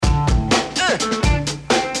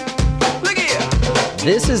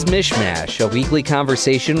This is MichMash, a weekly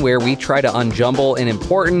conversation where we try to unjumble an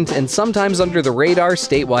important and sometimes under-the-radar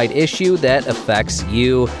statewide issue that affects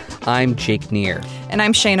you. I'm Jake Neher. And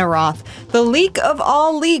I'm Cheyna Roth. The leak of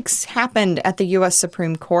all leaks happened at the U.S.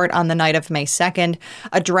 Supreme Court on the night of May 2nd.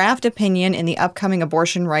 A draft opinion in the upcoming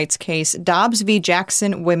abortion rights case, Dobbs v.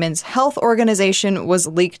 Jackson Women's Health Organization, was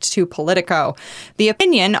leaked to Politico. The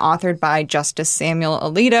opinion, authored by Justice Samuel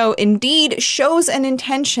Alito, indeed shows an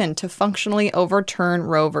intention to functionally overturn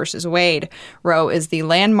Roe v. Wade. Roe is the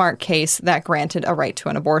landmark case that granted a right to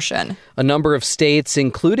an abortion. A number of states,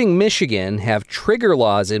 including Michigan, have trigger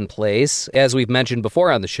laws in place. As we've mentioned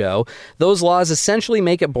before on the show, those laws essentially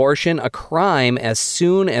make abortion a crime as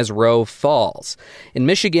soon as Roe falls. In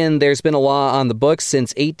Michigan, there's been a law on the books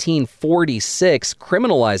since 1846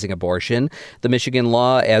 criminalizing abortion. The Michigan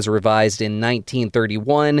law, as revised in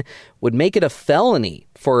 1931, would make it a felony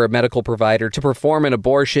for a medical provider to perform an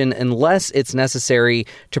abortion unless it's necessary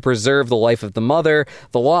to preserve the life of the mother.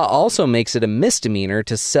 The law also makes it a misdemeanor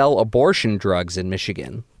to sell abortion drugs in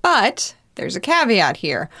Michigan. But there's a caveat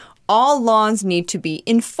here. All laws need to be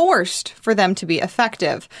enforced for them to be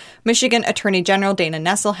effective. Michigan Attorney General Dana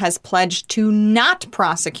Nessel has pledged to not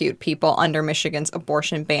prosecute people under Michigan's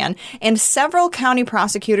abortion ban, and several county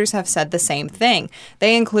prosecutors have said the same thing.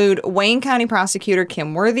 They include Wayne County Prosecutor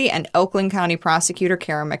Kim Worthy and Oakland County Prosecutor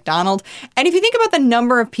Kara McDonald. And if you think about the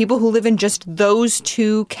number of people who live in just those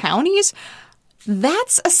two counties,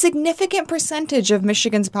 that's a significant percentage of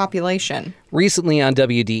Michigan's population. Recently on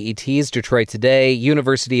WDET's Detroit Today,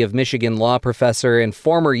 University of Michigan law professor and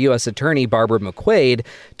former U.S. Attorney Barbara McQuaid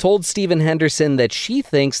told Stephen Henderson that she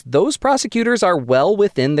thinks those prosecutors are well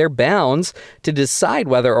within their bounds to decide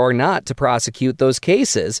whether or not to prosecute those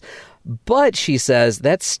cases. But, she says,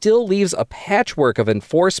 that still leaves a patchwork of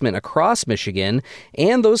enforcement across Michigan,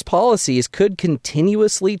 and those policies could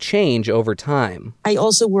continuously change over time. I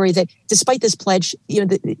also worry that despite this pledge,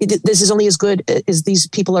 this is only as good as these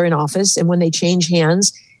people are in office, and when they change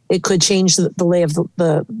hands, it could change the lay of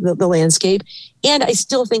the landscape. And I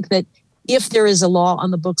still think that if there is a law on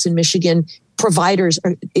the books in Michigan, providers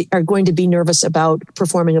are going to be nervous about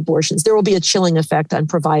performing abortions. There will be a chilling effect on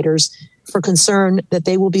providers for concern that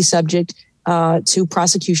they will be subject to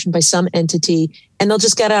prosecution by some entity, and they'll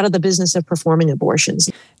just get out of the business of performing abortions.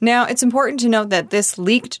 Now, it's important to note that this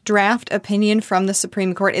leaked draft opinion from the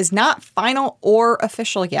Supreme Court is not final or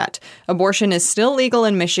official yet. Abortion is still legal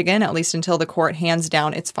in Michigan, at least until the court hands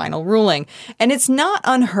down its final ruling. And it's not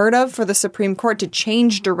unheard of for the Supreme Court to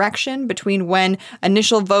change direction between when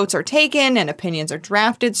initial votes are taken and opinions are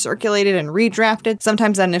drafted, circulated, and redrafted.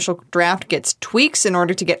 Sometimes that initial draft gets tweaks in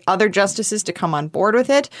order to get other justices to come on board with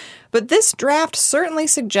it. But this draft certainly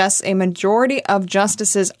suggests a majority of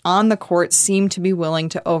justices on the court seem to be willing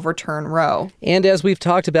to overturn Roe. And as we've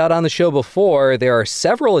talked about on the show before, there are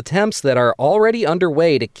several attempts that are already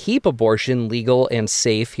underway to keep abortion legal and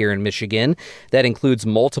safe here in Michigan. That includes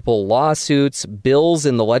multiple lawsuits, bills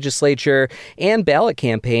in the legislature, and ballot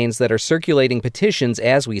campaigns that are circulating petitions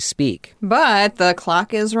as we speak. But the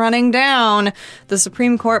clock is running down. The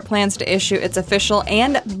Supreme Court plans to issue its official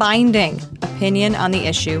and binding opinion on the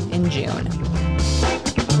issue in June.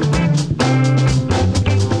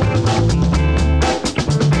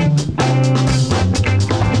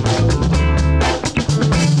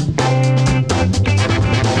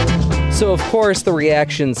 So, of course, the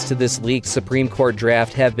reactions to this leaked Supreme Court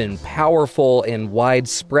draft have been powerful and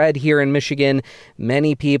widespread here in Michigan.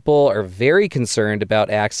 Many people are very concerned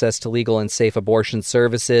about access to legal and safe abortion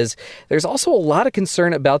services. There's also a lot of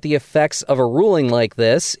concern about the effects of a ruling like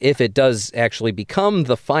this, if it does actually become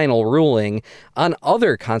the final ruling, on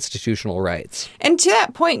other constitutional rights. And to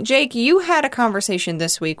that point, Jake, you had a conversation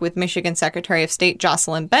this week with Michigan Secretary of State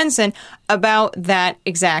Jocelyn Benson about that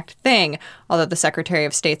exact thing. Although the Secretary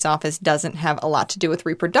of State's office doesn't have a lot to do with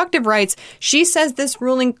reproductive rights, she says this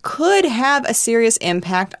ruling could have a serious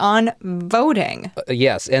impact on voting.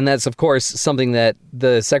 Yes, and that's, of course, something that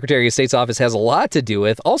the Secretary of State's office has a lot to do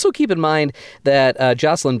with. Also keep in mind that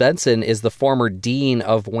Jocelyn Benson is the former dean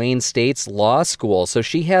of Wayne State's law school, so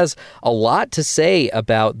she has a lot to say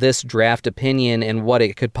about this draft opinion and what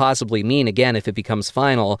it could possibly mean, again, if it becomes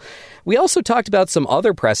final. We also talked about some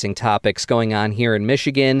other pressing topics going on here in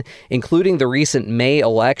Michigan, including the recent May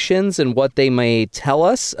elections and what they may tell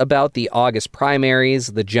us about the August primaries,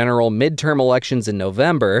 the general midterm elections in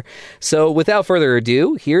November. So without further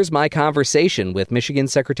ado, here's my conversation with Michigan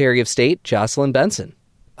Secretary of State Jocelyn Benson.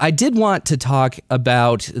 I did want to talk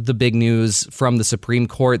about the big news from the Supreme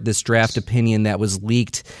Court, this draft opinion that was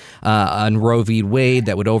leaked on Roe v. Wade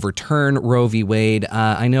that would overturn Roe v. Wade.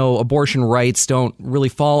 I know abortion rights don't really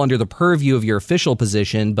fall under the purview of your official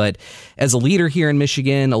position, but as a leader here in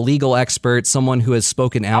Michigan, a legal expert, someone who has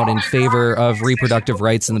spoken out in favor of reproductive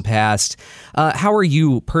rights in the past, how are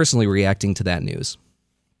you personally reacting to that news?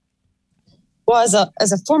 Well,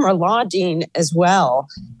 as a former law dean as well,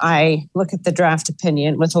 I look at the draft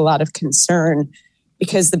opinion with a lot of concern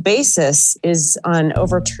because the basis is on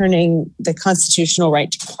overturning the constitutional right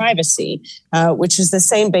to privacy, which is the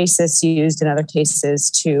same basis used in other cases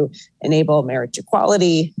to enable marriage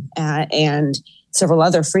equality and several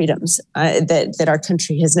other freedoms that our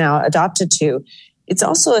country has now adopted to. It's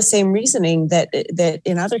also the same reasoning that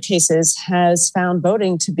in other cases has found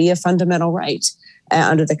voting to be a fundamental right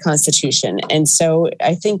under the Constitution. And so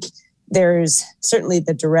I think there's certainly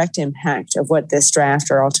the direct impact of what this draft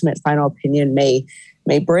or ultimate final opinion may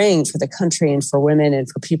bring for the country and for women and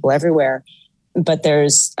for people everywhere. But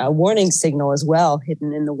there's a warning signal as well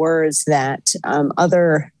hidden in the words that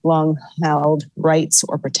other long-held rights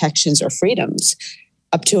or protections or freedoms,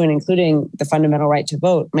 up to and including the fundamental right to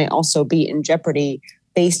vote, may also be in jeopardy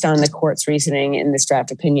based on the court's reasoning in this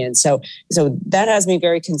draft opinion. So that has me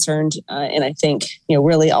very concerned, and I think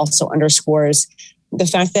really also underscores the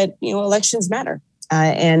fact that elections matter,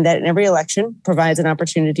 and that in every election provides an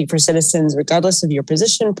opportunity for citizens, regardless of your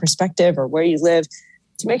position, perspective, or where you live,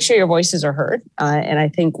 to make sure your voices are heard. And I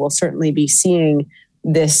think we'll certainly be seeing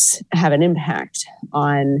this have an impact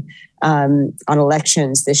on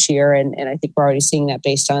elections this year, and I think we're already seeing that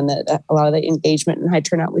based on a lot of the engagement and high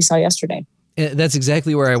turnout we saw yesterday. That's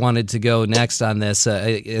exactly where I wanted to go next on this.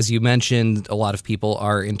 As you mentioned, a lot of people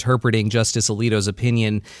are interpreting Justice Alito's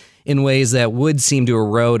opinion in ways that would seem to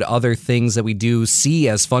erode other things that we do see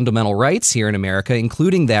as fundamental rights here in America,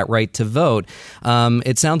 including that right to vote.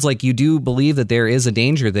 It sounds like you do believe that there is a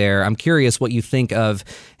danger there. I'm curious what you think of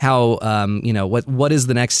how, what is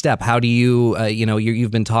the next step? How do you,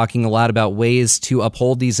 you've been talking a lot about ways to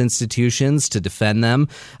uphold these institutions, to defend them.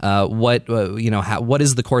 What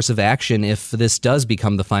is the course of action if this does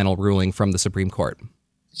become the final ruling from the Supreme Court?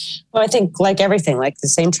 Well, I think like everything, like the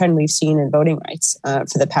same trend we've seen in voting rights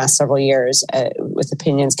for the past several years, with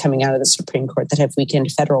opinions coming out of the Supreme Court that have weakened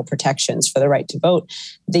federal protections for the right to vote,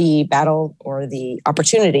 the battle or the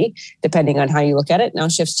opportunity, depending on how you look at it, now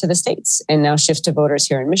shifts to the states and now shifts to voters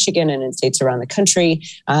here in Michigan and in states around the country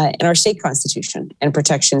and our state constitution and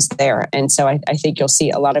protections there. And so I think you'll see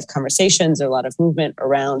a lot of conversations, a lot of movement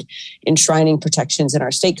around enshrining protections in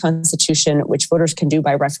our state constitution, which voters can do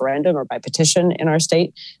by referendum or by petition in our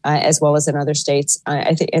state. As well as in other states.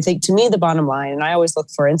 I think to me, the bottom line, and I always look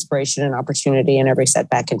for inspiration and opportunity in every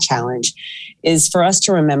setback and challenge, is for us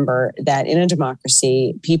to remember that in a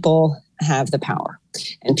democracy, people have the power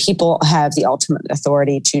and people have the ultimate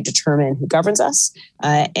authority to determine who governs us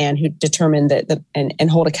and who determine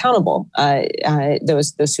and hold accountable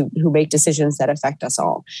those who make decisions that affect us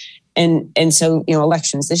all. And so,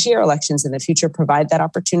 elections this year, elections in the future provide that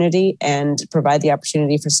opportunity and provide the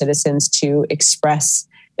opportunity for citizens to express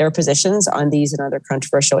their positions on these and other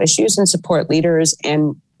controversial issues and support leaders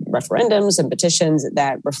and referendums and petitions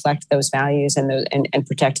that reflect those values and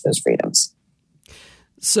protect those freedoms.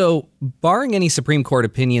 So, barring any Supreme Court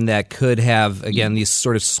opinion that could have, again, these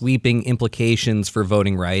sort of sweeping implications for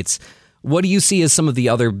voting rights, what do you see as some of the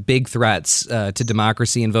other big threats to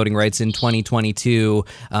democracy and voting rights in 2022,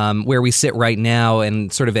 where we sit right now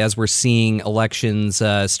and sort of as we're seeing elections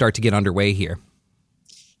start to get underway here?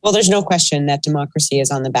 Well, there's no question that democracy is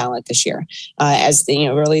on the ballot this year, as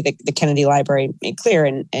the Kennedy Library made clear,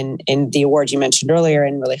 and the award you mentioned earlier,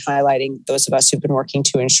 and really highlighting those of us who've been working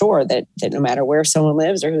to ensure that no matter where someone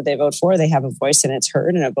lives or who they vote for, they have a voice and it's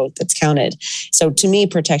heard and a vote that's counted. So, to me,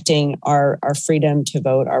 protecting our freedom to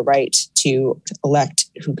vote, our right to elect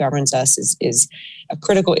who governs us, is a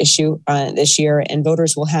critical issue this year, and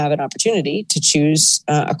voters will have an opportunity to choose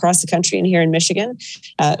across the country and here in Michigan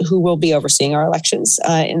who will be overseeing our elections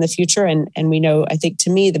in the future. And we know, I think, to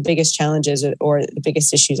me, the biggest challenges or the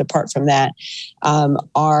biggest issues apart from that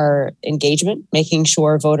are engagement, making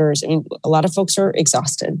sure voters, a lot of folks are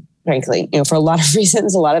exhausted, frankly, for a lot of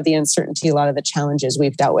reasons, a lot of the uncertainty, a lot of the challenges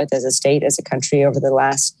we've dealt with as a state, as a country over the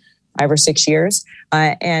last 5 or 6 years.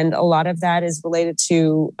 And a lot of that is related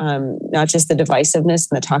to not just the divisiveness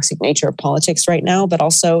and the toxic nature of politics right now, but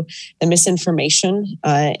also the misinformation.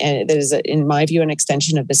 And that is, in my view, an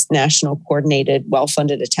extension of this national coordinated,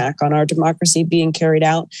 well-funded attack on our democracy being carried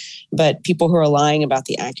out. But people who are lying about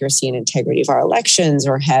the accuracy and integrity of our elections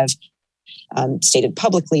or have stated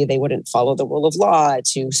publicly they wouldn't follow the rule of law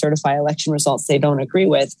to certify election results they don't agree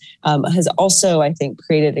with, has also, I think,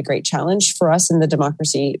 created a great challenge for us in the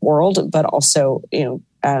democracy world, but also,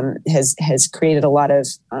 has created a lot of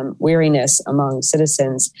weariness among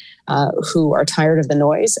citizens who are tired of the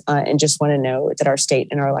noise and just want to know that our state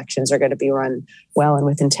and our elections are going to be run well and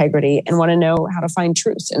with integrity, and want to know how to find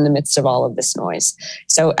truth in the midst of all of this noise.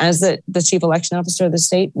 So as the chief election officer of the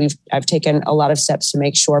state, I've taken a lot of steps to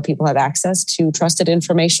make sure people have access to trusted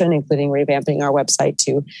information, including revamping our website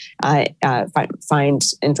to find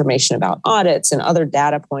information about audits and other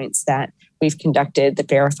data points that we've conducted that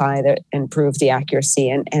verify that and prove the accuracy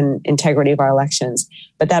and integrity of our elections.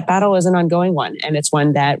 But that battle is an ongoing one, and it's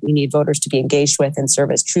one that we need voters to be engaged with and serve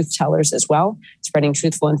as truth tellers as well, spreading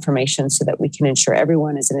truthful information so that we can ensure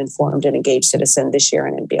everyone is an informed and engaged citizen this year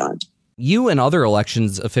and beyond. You and other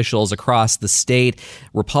elections officials across the state,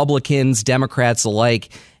 Republicans, Democrats alike,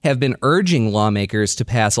 have been urging lawmakers to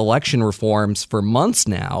pass election reforms for months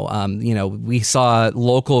now. We saw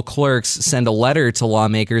local clerks send a letter to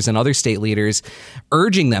lawmakers and other state leaders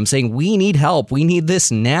urging them, saying, we need help. We need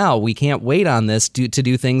this now. We can't wait on this to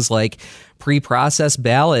do things like pre-process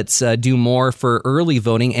ballots, do more for early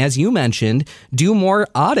voting, as you mentioned, do more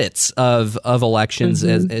audits of elections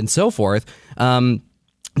and so forth.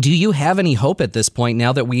 Do you have any hope at this point,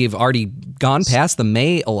 now that we've already gone past the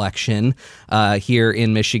May election here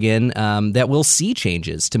in Michigan, that we'll see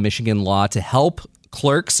changes to Michigan law to help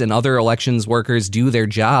clerks and other elections workers do their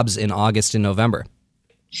jobs in August and November?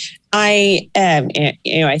 I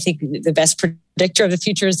think the best predictor of the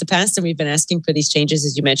future is the past, and we've been asking for these changes,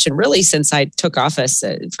 as you mentioned, really since I took office.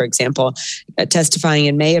 For example, testifying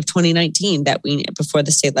in May of 2019 that before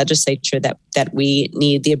the state legislature, that we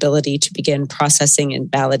need the ability to begin processing and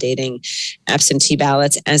validating absentee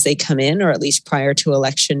ballots as they come in, or at least prior to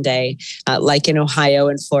election day, like in Ohio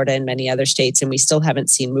and Florida and many other states. And we still haven't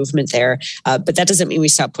seen movement there, but that doesn't mean we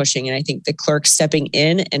stop pushing. And I think the clerks stepping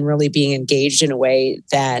in and really being engaged in a way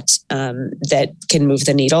that can move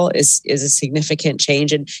the needle is a significant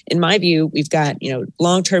change. And in my view, we've got,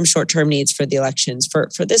 long-term, short-term needs for the elections.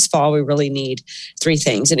 For this fall, we really need three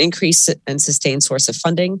things: an increase and sustained source of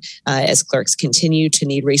funding as clerks continue to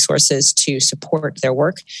need resources to support their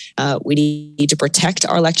work. We need to protect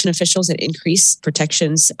our election officials and increase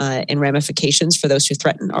protections and ramifications for those who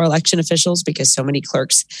threaten our election officials, because so many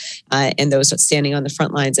clerks and those standing on the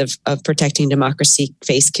front lines of protecting democracy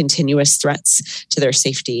face continuous threats to their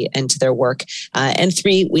safety and to their work. And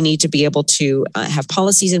three, we need to be able to have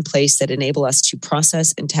policies in place that enable us to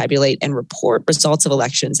process and tabulate and report results of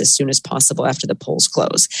elections as soon as possible after the polls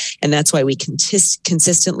close. And that's why we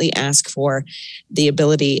consistently ask for the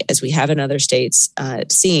ability, as we have in other states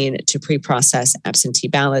seen, to pre-process absentee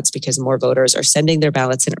ballots, because more voters are sending their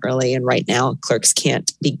ballots in early. And right now, clerks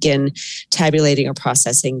can't begin tabulating or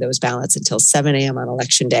processing those ballots until 7 a.m. on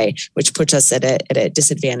election day, which puts us at a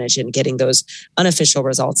disadvantage in getting those unofficial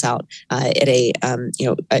results out at a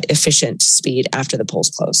efficient speed after the polls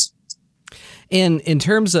close. In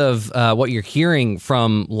terms of what you're hearing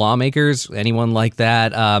from lawmakers, anyone like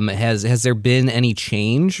that, has there been any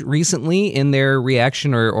change recently in their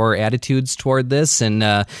reaction or attitudes toward this?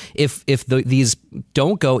 And if these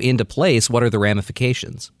don't go into place, what are the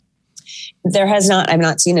ramifications? There has not. I've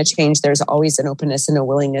not seen a change. There's always an openness and a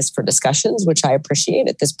willingness for discussions, which I appreciate.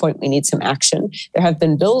 At this point, we need some action. There have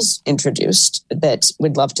been bills introduced that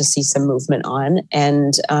we'd love to see some movement on.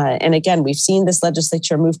 And again, we've seen this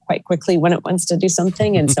legislature move quite quickly when it wants to do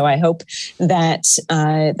something. And so I hope that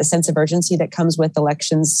the sense of urgency that comes with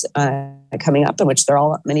elections coming up, in which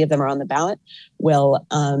many of them are on the ballot, will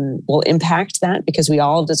impact that, because we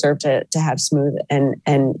all deserve to have smooth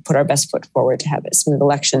and put our best foot forward to have smooth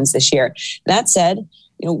elections this year. That said,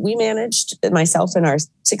 we managed, myself and our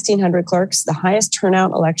 1,600 clerks, the highest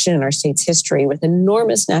turnout election in our state's history with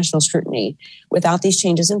enormous national scrutiny without these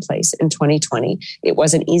changes in place in 2020. It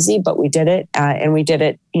wasn't easy, but we did it. And we did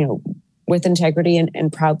it, with integrity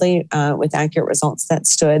and proudly, with accurate results that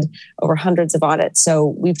stood over hundreds of audits.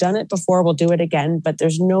 So we've done it before, we'll do it again, but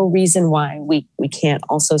there's no reason why we can't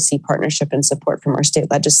also see partnership and support from our state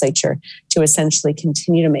legislature to essentially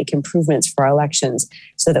continue to make improvements for our elections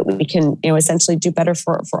so that we can essentially do better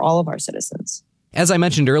for all of our citizens. As I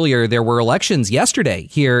mentioned earlier, there were elections yesterday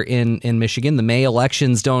here in Michigan. The May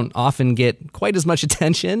elections don't often get quite as much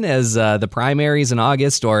attention as the primaries in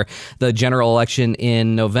August or the general election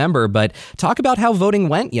in November. But talk about how voting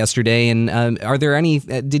went yesterday. And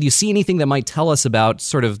did you see anything that might tell us about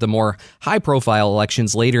sort of the more high-profile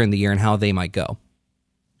elections later in the year and how they might go?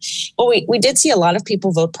 Well, we did see a lot of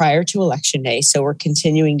people vote prior to Election Day. So we're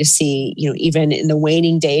continuing to see, even in the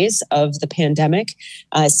waning days of the pandemic,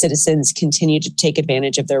 citizens continue to take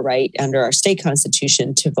advantage of their right under our state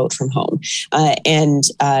constitution to vote from home. And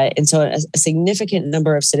so a significant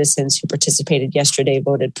number of citizens who participated yesterday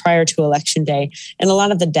voted prior to Election Day. And a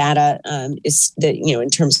lot of the data is that, in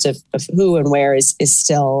terms of who and where is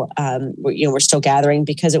still, we're still gathering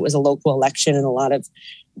because it was a local election, and a lot of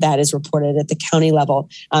that is reported at the county level.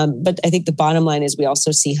 But I think the bottom line is we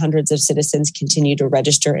also see hundreds of citizens continue to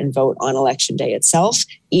register and vote on Election Day itself,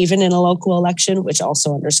 even in a local election, which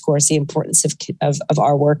also underscores the importance of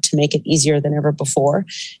our work to make it easier than ever before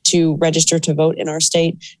to register to vote in our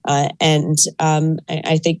state. And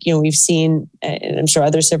I think, we've seen, and I'm sure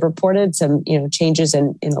others have reported, some, changes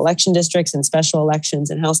in election districts and special elections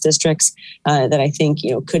and House districts that I think,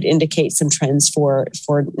 could indicate some trends for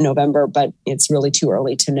November, but it's really too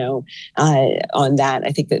early to know on that.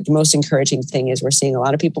 I think that the most encouraging thing is we're seeing a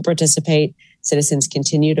lot of people participate. Citizens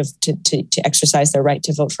continue to exercise their right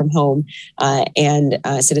to vote from home, and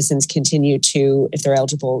citizens continue to, if they're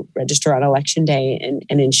eligible, register on Election Day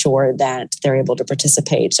and ensure that they're able to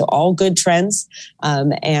participate. So all good trends,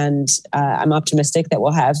 and I'm optimistic that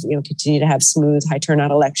we'll have continue to have smooth, high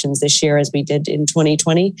turnout elections this year as we did in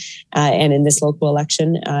 2020 and in this local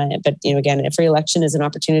election. But again, every election is an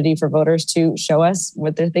opportunity for voters to show us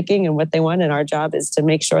what they're thinking and what they want, and our job is to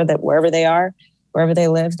make sure that wherever they are, wherever they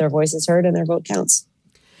live, their voice is heard and their vote counts.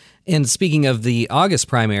 And speaking of the August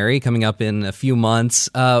primary coming up in a few months,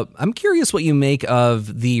 I'm curious what you make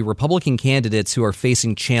of the Republican candidates who are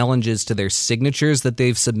facing challenges to their signatures that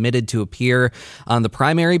they've submitted to appear on the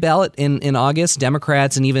primary ballot in August.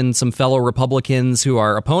 Democrats and even some fellow Republicans who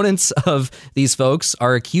are opponents of these folks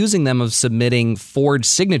are accusing them of submitting forged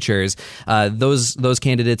signatures. Those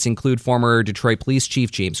candidates include former Detroit Police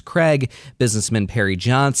Chief James Craig, businessman Perry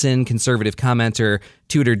Johnson, conservative commenter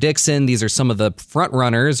Tudor Dixon. These are some of the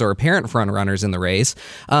frontrunners or apparent frontrunners in the race.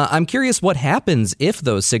 I'm curious what happens if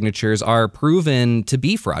those signatures are proven to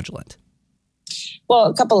be fraudulent. Well,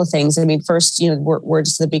 a couple of things. I mean, first, we're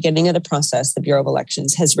just at the beginning of the process. The Bureau of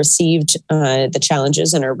Elections has received the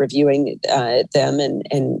challenges and are reviewing them.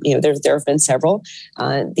 And there have been several.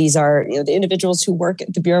 These are, the individuals who work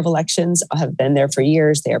at the Bureau of Elections have been there for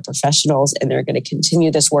years. They are professionals, and they're going to continue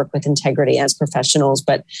this work with integrity as professionals.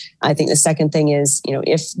 But I think the second thing is,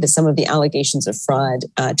 if some of the allegations of fraud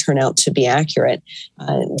turn out to be accurate,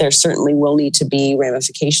 there certainly will need to be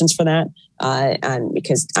ramifications for that. And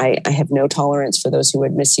because I have no tolerance for those who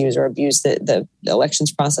would misuse or abuse the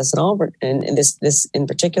elections process at all, and this in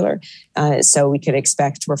particular. So we could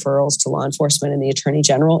expect referrals to law enforcement and the Attorney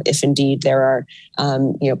General if indeed there are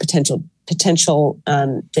potential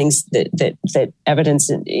things that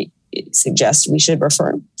evidence suggests we should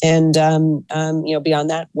refer. And beyond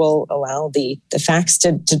that, we'll allow the facts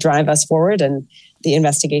to drive us forward and the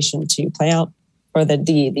investigation to play out, or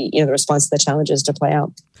the response to the challenges to play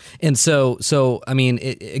out. And so I mean,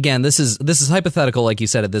 again, this is hypothetical, like you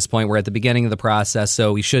said. At this point, we're at the beginning of the process,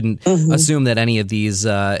 so we shouldn't assume that any of these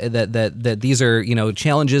that these are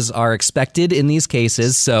challenges are expected in these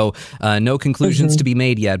cases. So no conclusions to be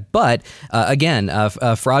made yet. But again,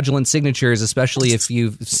 fraudulent signatures, especially if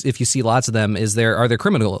you see lots of them, are there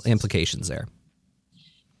criminal implications there?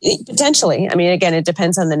 Potentially. I mean, again, it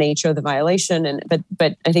depends on the nature of the violation,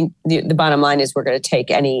 but I think the bottom line is we're going to take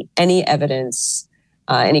any evidence,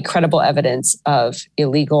 any credible evidence of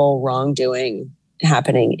illegal wrongdoing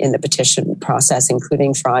happening in the petition process,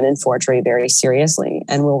 including fraud and forgery, very seriously,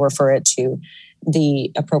 and we'll refer it to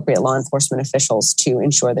the appropriate law enforcement officials to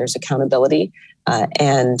ensure there's accountability,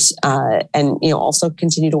 and also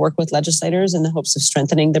continue to work with legislators in the hopes of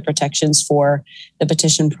strengthening the protections for the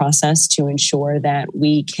petition process to ensure that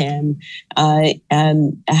we can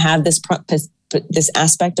have this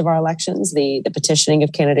aspect of our elections, the petitioning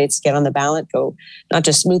of candidates to get on the ballot, go not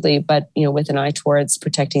just smoothly, but with an eye towards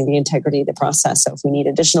protecting the integrity of the process. So if we need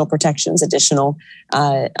additional protections, additional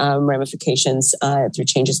ramifications through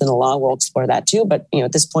changes in the law, we'll explore that too. But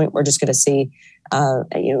at this point, we're just going to see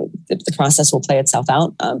the process will play itself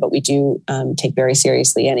out. But we do take very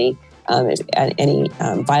seriously any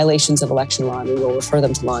violations of election law, and we will refer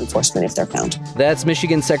them to law enforcement if they're found. That's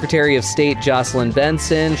Michigan Secretary of State Jocelyn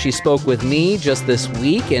Benson. She spoke with me just this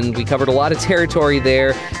week, and we covered a lot of territory there.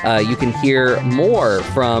 You can hear more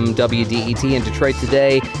from WDET and Detroit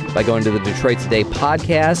Today by going to the Detroit Today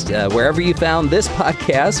podcast. Wherever you found this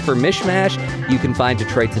podcast for MichMash, you can find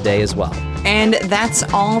Detroit Today as well. And that's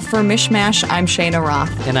all for MichMash. I'm Cheyna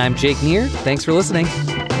Roth. And I'm Jake Neher. Thanks for listening.